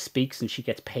she speaks and she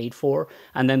gets paid for.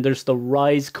 And then there's the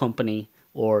Rise company,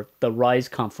 or the Rise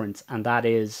conference, and that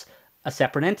is a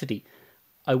separate entity.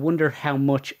 I wonder how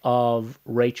much of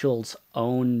Rachel's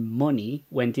own money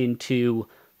went into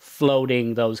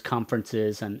floating those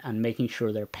conferences and making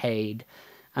sure they're paid.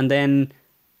 And then,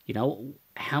 you know,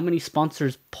 how many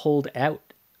sponsors pulled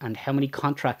out and how many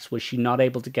contracts was she not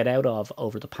able to get out of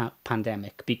over the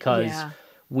pandemic? Because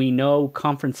we know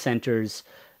conference centers,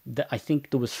 I think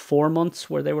there was 4 months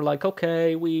where they were like,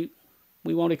 okay, we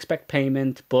won't expect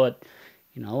payment, but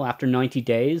you know, after 90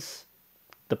 days,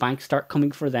 the banks start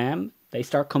coming for them. They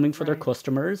start coming for their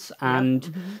customers,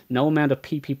 and no amount of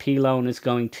PPP loan is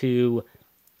going to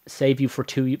save you for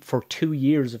 2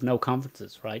 years of no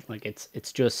conferences, right? Like it's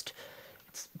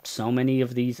so many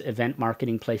of these event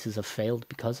marketing places have failed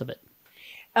because of it.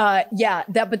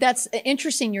 But that's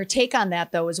interesting. Your take on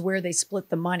that, though, is where they split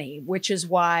the money, which is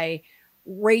why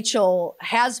Rachel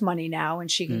has money now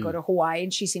and she can go to Hawaii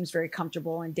and she seems very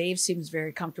comfortable and Dave seems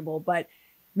very comfortable, but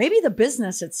maybe the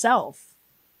business itself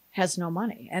has no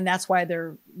money and that's why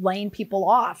they're laying people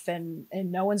off and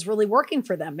no one's really working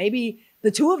for them. Maybe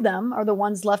the two of them are the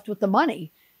ones left with the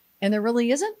money and there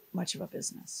really isn't much of a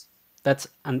business.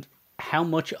 And how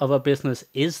much of a business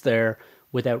is there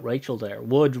without Rachel there?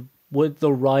 Would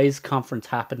the Rise conference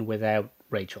happen without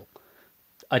Rachel?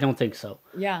 I don't think so.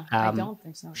 Yeah, I don't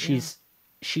think so.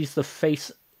 she's the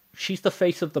face. She's the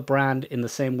face of the brand in the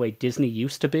same way Disney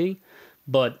used to be,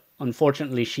 but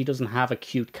unfortunately, she doesn't have a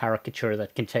cute caricature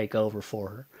that can take over for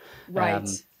her. Right.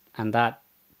 And that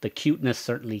the cuteness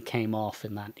certainly came off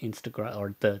in that Instagram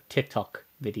or the TikTok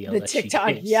video The that TikTok,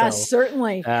 she did. yes, So,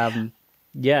 certainly.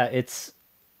 yeah,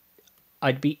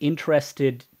 I'd be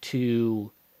interested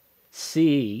to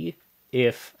see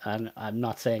if, and I'm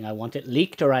not saying I want it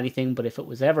leaked or anything, but if it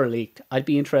was ever leaked, I'd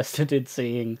be interested in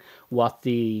seeing what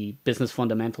the business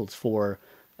fundamentals for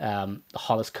the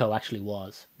Hollis Co. actually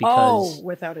was. Because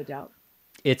without a doubt.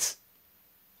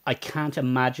 I can't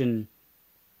imagine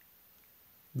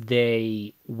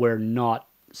they were not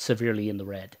severely in the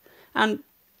red. And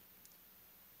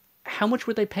how much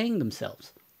were they paying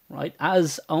themselves, right?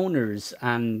 As owners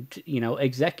and,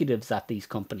 executives at these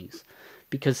companies,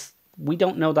 because we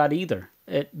don't know that either.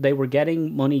 They were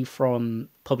getting money from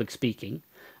public speaking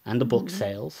and the book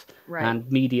sales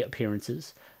and media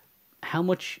appearances. How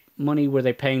much money were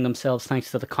they paying themselves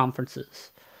thanks to the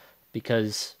conferences?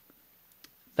 Because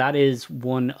that is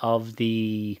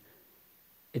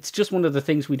it's just one of the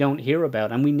things we don't hear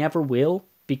about, and we never will,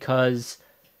 because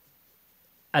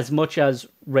as much as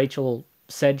Rachel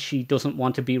said she doesn't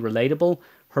want to be relatable,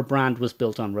 her brand was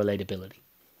built on relatability.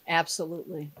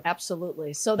 Absolutely.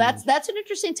 Absolutely. So that's an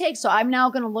interesting take. So I'm now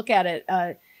going to look at it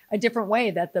a different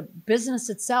way, that the business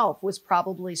itself was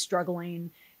probably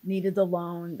struggling, needed the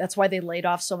loan. That's why they laid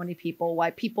off so many people.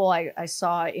 Why people I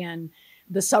saw in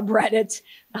the subreddit,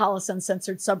 the Hollis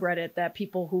Uncensored subreddit, that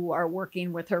people who are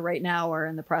working with her right now are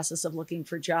in the process of looking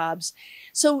for jobs.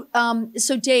 So,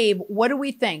 so Dave, what do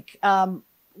we think?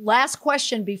 Last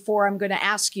question before I'm going to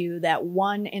ask you that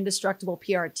one indestructible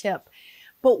PR tip.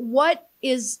 But what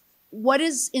is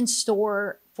in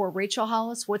store for Rachel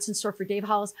Hollis? What's in store for Dave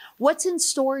Hollis? What's in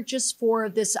store just for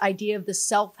this idea of the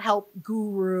self-help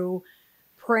guru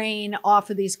preying off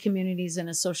of these communities in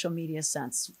a social media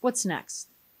sense? What's next?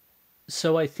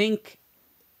 So I think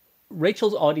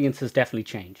Rachel's audience has definitely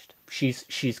changed.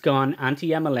 She's gone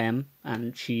anti-MLM,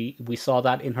 and we saw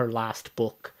that in her last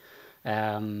book,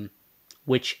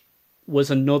 which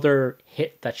was another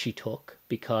hit that she took,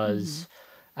 because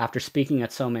after speaking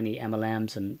at so many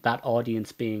MLMs and that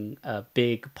audience being a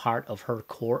big part of her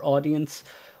core audience,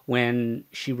 when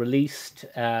she released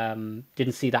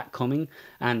Didn't See That Coming,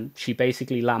 and she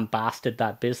basically lambasted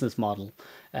that business model,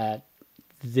 that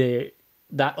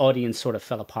audience sort of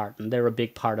fell apart, and they're a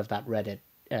big part of that Reddit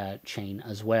chain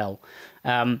as well.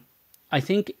 I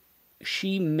think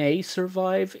she may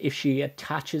survive if she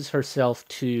attaches herself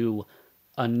to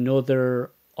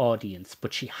another audience,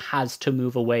 but she has to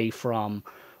move away from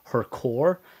her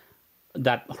core,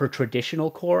 her traditional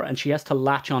core, and she has to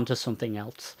latch onto something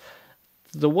else.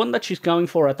 The one that she's going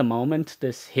for at the moment,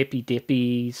 this hippy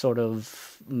dippy sort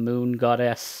of moon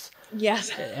goddess,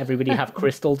 yes, everybody have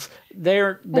crystals,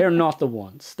 they're not the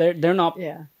ones. They're not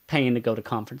paying to go to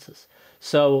conferences.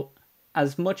 So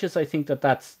as much as I think that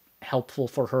that's helpful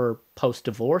for her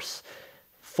post-divorce,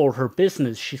 for her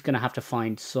business, she's going to have to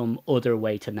find some other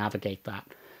way to navigate that.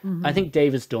 I think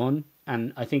Dave is done,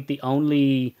 and I think the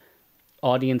only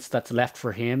audience that's left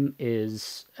for him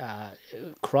is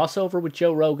crossover with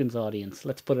Joe Rogan's audience.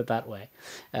 Let's put it that way.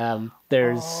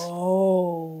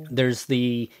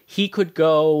 He could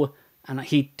go, and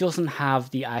he doesn't have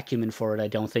the acumen for it, I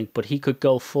don't think, but he could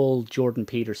go full Jordan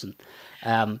Peterson.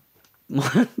 But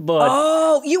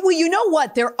you know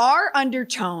what? There are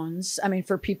undertones. I mean,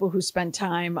 for people who spend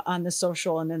time on the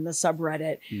social and in the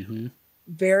subreddit,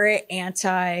 very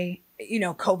anti,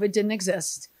 COVID didn't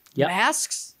exist. Yep.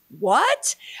 Masks,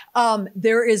 what?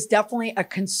 There is definitely a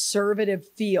conservative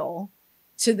feel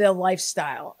to the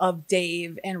lifestyle of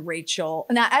Dave and Rachel.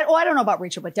 Now, I don't know about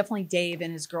Rachel, but definitely Dave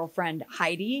and his girlfriend,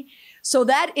 Heidi. So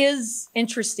that is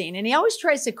interesting. And he always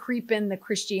tries to creep in the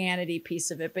Christianity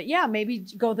piece of it. But yeah, maybe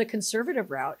go the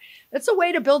conservative route. That's a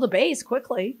way to build a base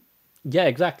quickly. Yeah,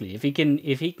 exactly. If he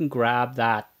can grab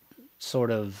that sort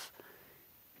of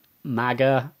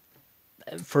MAGA,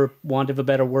 for want of a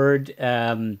better word,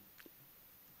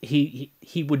 he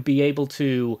would be able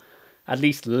to at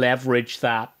least leverage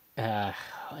that.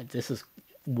 This is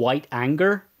white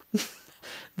anger,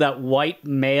 that white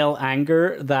male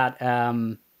anger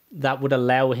that would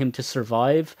allow him to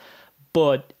survive.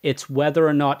 But it's whether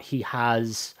or not he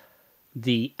has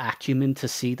the acumen to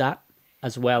see that,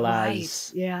 as well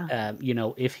as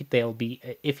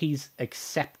if he's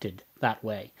accepted that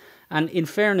way. And in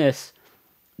fairness,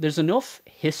 there's enough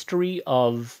history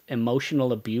of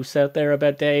emotional abuse out there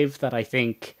about Dave that I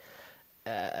think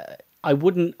I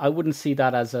wouldn't see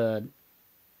that as a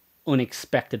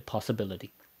unexpected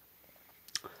possibility.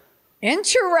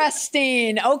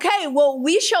 Interesting. Okay. Well,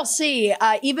 we shall see.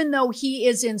 Even though he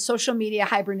is in social media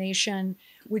hibernation,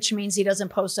 which means he doesn't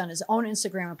post on his own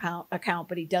Instagram account,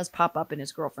 but he does pop up in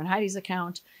his girlfriend Heidi's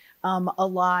account a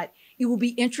lot. It will be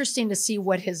interesting to see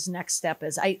what his next step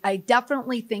is. I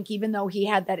definitely think, even though he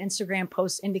had that Instagram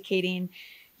post indicating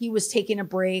he was taking a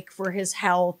break for his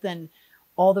health and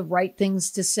all the right things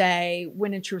to say,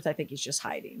 when in truth, I think he's just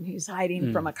hiding. He's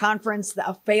hiding from a conference,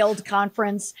 a failed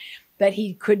conference that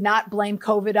he could not blame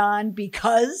COVID on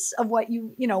because of what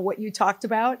you talked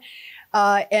about.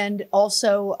 And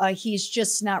also he's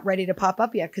just not ready to pop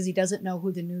up yet because he doesn't know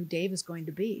who the new Dave is going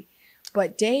to be.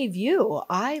 But Dave,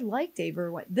 I like Dave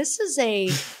Irwin. This is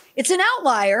it's an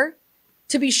outlier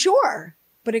to be sure,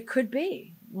 but it could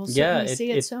be. We'll certainly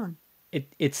see it soon.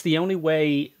 It's the only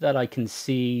way that I can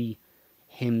see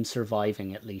him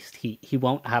surviving. At least he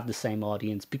won't have the same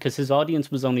audience because his audience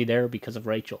was only there because of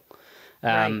Rachel.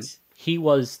 Right. He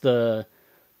was when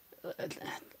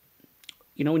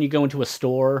you go into a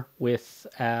store with,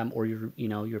 or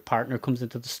your partner comes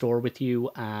into the store with you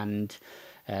and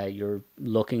you're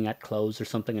looking at clothes or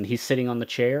something and he's sitting on the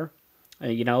chair,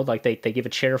 like they give a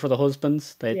chair for the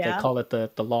husbands. They call it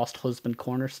the lost husband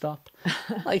corner stop.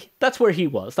 Like that's where he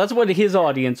was. That's what his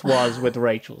audience was with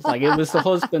Rachel's. Like it was the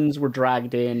husbands were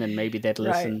dragged in and maybe they'd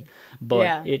listen,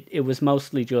 but it was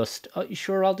mostly just, oh,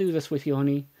 sure, I'll do this with you,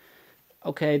 honey.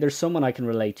 Okay, there's someone I can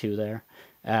relate to there.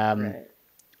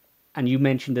 And you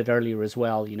mentioned it earlier as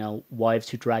well, wives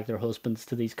who drag their husbands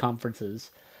to these conferences.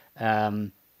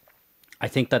 I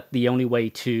think that the only way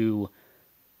to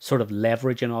sort of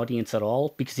leverage an audience at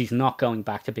all, because he's not going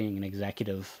back to being an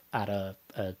executive at a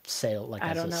sale, like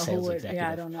as a sales executive.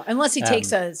 Yeah, I don't know. Unless he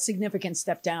takes a significant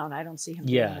step down, I don't see him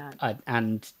doing that.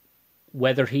 And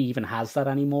whether he even has that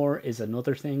anymore is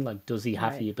another thing. Like, does he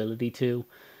have the ability to?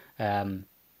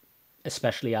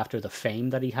 Especially after the fame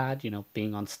that he had,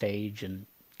 being on stage and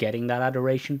getting that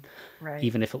adoration,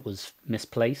 even if it was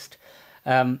misplaced.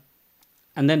 And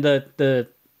then the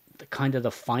kind of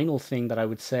the final thing that I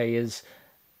would say is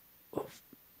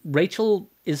Rachel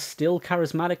is still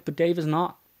charismatic, but Dave is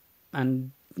not.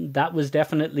 And that was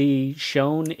definitely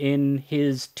shown in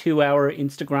his 2-hour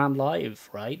Instagram live,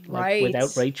 right? Like,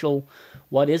 without Rachel,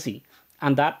 what is he?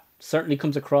 And that certainly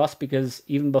comes across because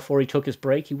even before he took his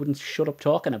break, he wouldn't shut up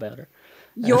talking about her.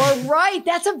 You're right.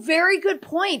 That's a very good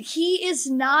point. He is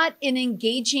not an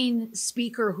engaging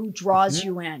speaker who draws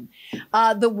you in.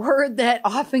 The word that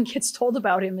often gets told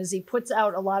about him is he puts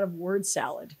out a lot of word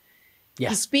salad. Yeah.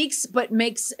 He speaks, but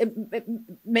it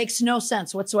makes no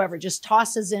sense whatsoever. Just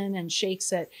tosses in and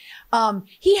shakes it.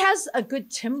 He has a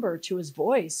good timbre to his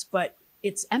voice, but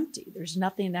it's empty. There's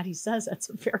nothing that he says. That's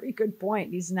a very good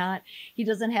point. He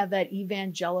doesn't have that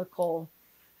evangelical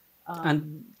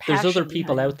and there's other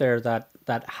people out there that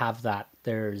have that.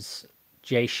 There's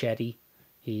Jay Shetty.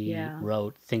 He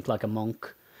wrote Think Like a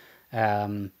Monk.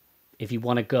 If you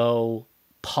want to go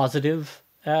positive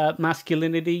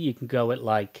masculinity, you can go at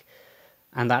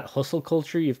and that hustle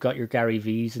culture, you've got your Gary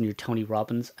V's and your Tony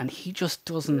Robbins, and he just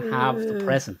doesn't have the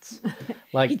presence.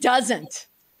 He doesn't.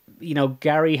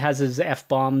 Gary has his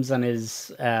F-bombs and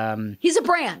his... He's a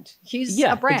brand. He's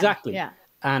a brand. Exactly. Yeah.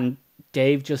 And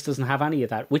Dave just doesn't have any of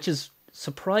that, which is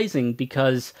surprising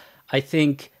because I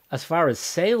think as far as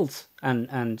sales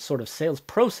and sort of sales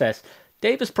process,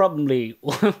 Dave is probably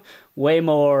way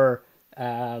more,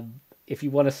 if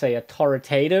you want to say,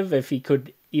 authoritative, if he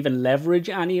could even leverage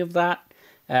any of that,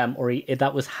 or if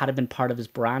that had been part of his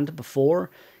brand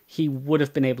before, he would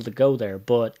have been able to go there,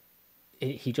 but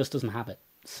he just doesn't have it.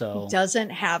 So he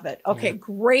doesn't have it. Okay,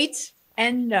 great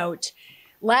end note.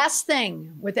 Last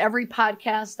thing, with every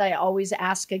podcast, I always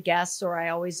ask a guest, or I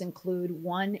always include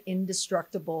one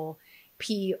indestructible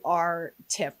PR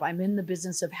tip. I'm in the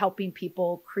business of helping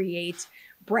people create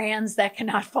brands that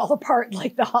cannot fall apart,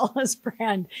 like the Hollis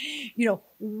brand.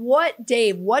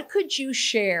 Dave, what could you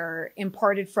share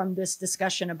imparted from this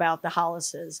discussion about the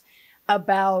Hollises,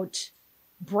 about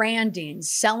branding,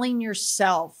 selling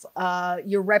yourself,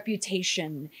 your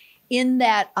reputation in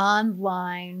that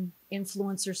online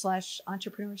influencer /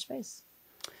 entrepreneur space?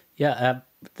 Yeah,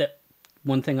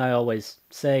 one thing I always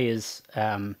say is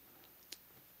a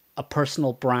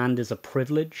personal brand is a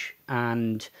privilege,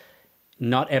 and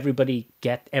not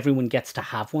everyone gets to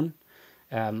have one.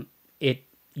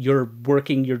 You're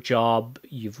working your job,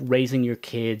 you're raising your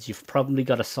kids, you've probably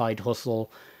got a side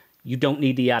hustle. You don't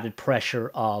need the added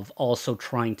pressure of also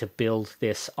trying to build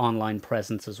this online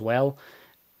presence as well.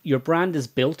 Your brand is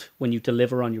built when you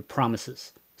deliver on your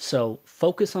promises. So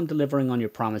focus on delivering on your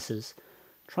promises.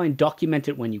 Try and document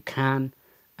it when you can,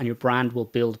 and your brand will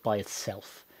build by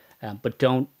itself. But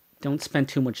don't don't spend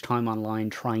too much time online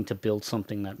trying to build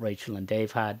something that Rachel and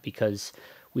Dave had, because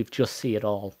we've just see it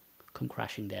all come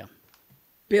crashing down.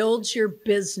 Build your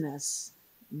business,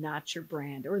 not your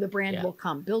brand, or the brand Yeah. will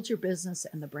come. Build your business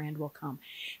and the brand will come.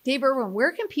 Dave Irwin,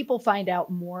 where can people find out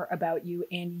more about you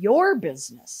and your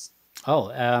business?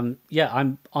 Oh, yeah,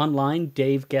 I'm online.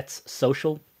 Dave Gets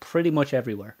Social, pretty much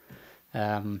everywhere.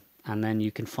 And then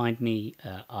you can find me,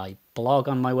 I blog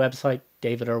on my website,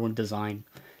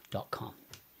 davidirwindesign.com.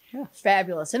 Yeah.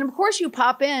 Fabulous. And of course, you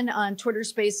pop in on Twitter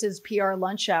Spaces PR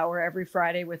Lunch Hour every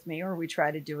Friday with me, or we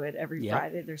try to do it every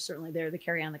Friday. They're certainly there to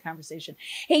carry on the conversation.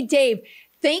 Hey, Dave,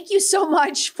 thank you so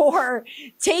much for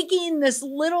taking this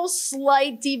little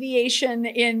slight deviation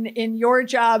in your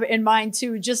job and mine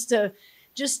too, just to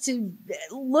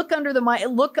put under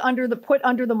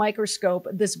the microscope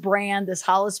this brand, this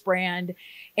Hollis brand,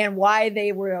 and why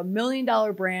they were $1 million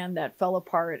brand that fell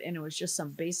apart, and it was just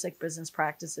some basic business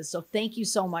practices. So thank you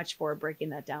so much for breaking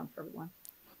that down for everyone.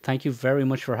 Thank you very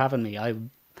much for having me. I'm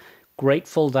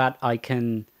grateful that I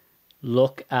can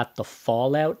look at the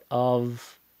fallout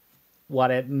of what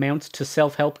it amounts to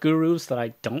self-help gurus that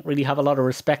I don't really have a lot of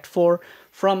respect for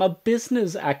from a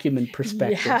business acumen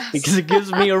perspective, because it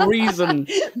gives me a reason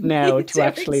now to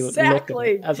actually look at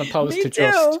it, as opposed to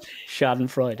just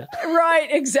schadenfreude. Right,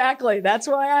 exactly. That's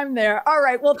why I'm there. All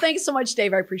right. Well, thanks so much,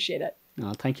 Dave. I appreciate it.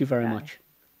 No, thank you very much.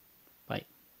 Bye.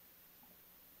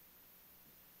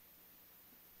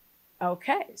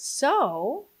 Okay,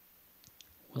 so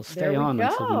we'll stay on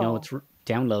until we know it's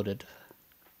downloaded.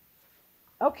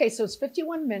 Okay, so it's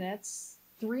 51 minutes,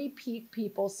 3 peak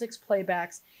people, 6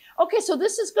 playbacks. Okay, so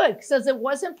this is good because it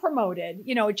wasn't promoted.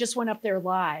 You know, it just went up there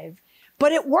live,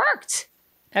 but it worked.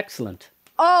 Excellent.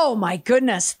 Oh my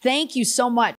goodness. Thank you so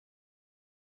much.